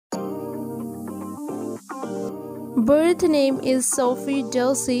Birth name is Sofie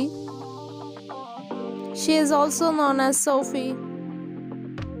Dossi. She is also known as Sofie.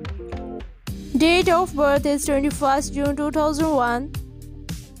 Date of birth is 21st June 2001.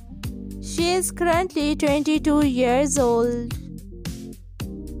 She is currently 22 years old.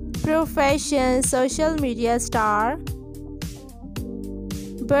 Profession: social media star.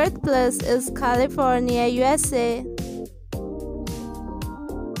 Birthplace is California, USA.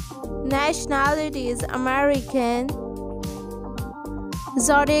 Nationality is American.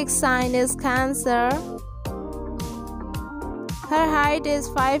 Zodiac sign is Cancer. Her height is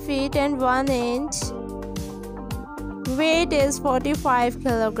 5 feet and 1 inch. Weight is 45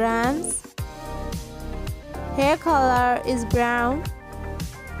 kilograms. Hair color is brown.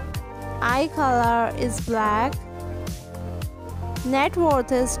 Eye color is black. Net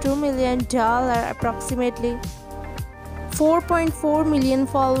worth is $2 million approximately. 4.4 million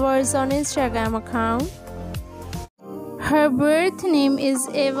followers on Instagram account. Her birth name is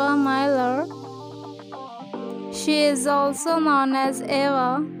Eva Miller. She is also known as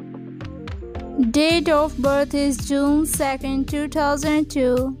Eva. Date of birth is June 2nd,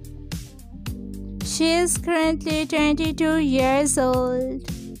 2002. She is currently 22 years old.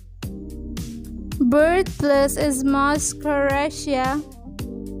 Birthplace is Moscow, Russia.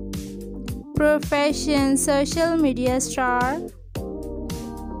 Profession: social media star.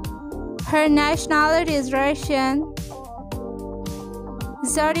 Her nationality is Russian.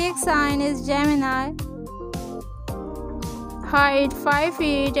 Zodiac sign is Gemini. Height 5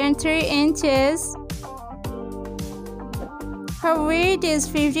 feet and 3 inches. Her weight is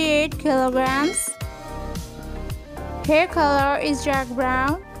 58 kilograms. Hair color is dark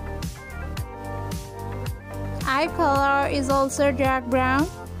brown. Eye color is also dark brown.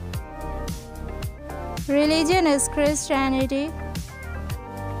 Religion is Christianity.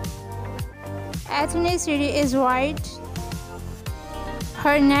 Ethnicity is white.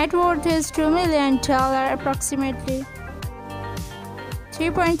 Her net worth is $2 million approximately.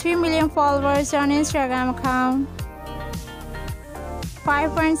 3.3 million followers on Instagram account.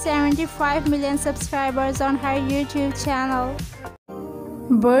 5.75 million subscribers on her YouTube channel.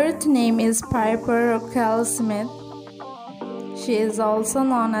 Birth name is Piper Rockelle Smith. She is also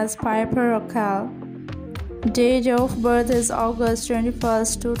known as Piper Rockelle. Date of birth is August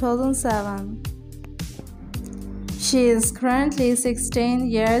 21st, 2007. She is currently 16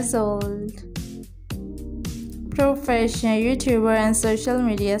 years old. Profession: YouTuber and social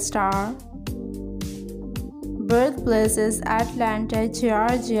media star. Birthplace is Atlanta,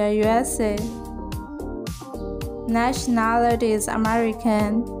 Georgia, USA. Nationality is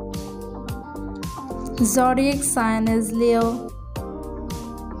American. Zodiac sign is Leo.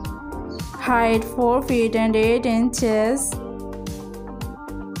 Height 4 feet and 8 inches.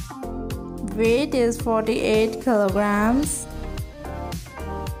 Weight is 48 kilograms.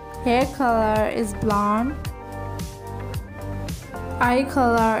 Hair color is blonde. Eye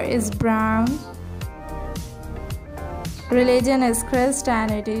color is brown. Religion is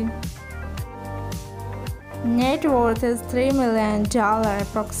Christianity. Net worth is $3 million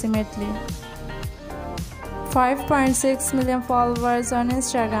approximately. 5.6 million followers on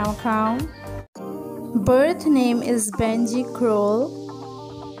Instagram account. Birth name is Benji Krol.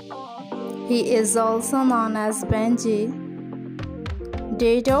 He is also known as Benji.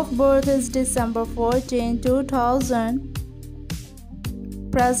 Date of birth is December 14, 2000.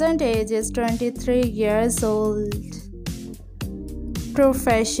 Present age is 23 years old.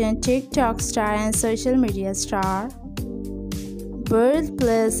 Profession: TikTok star and social media star.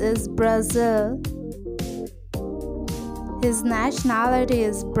 Birthplace is Brazil. His nationality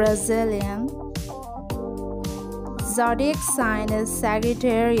is Brazilian. Zodiac sign is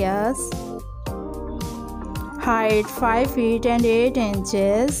Sagittarius. Height 5 feet and 8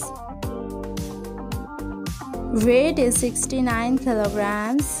 inches. Weight is 69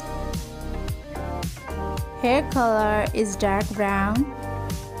 kilograms. Hair color is dark brown.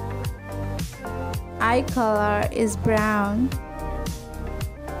 Eye color is brown.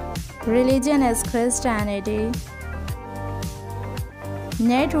 Religion is Christianity.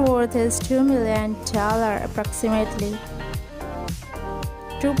 Net worth is $2 million approximately.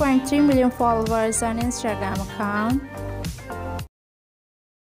 2.3 million followers on Instagram account.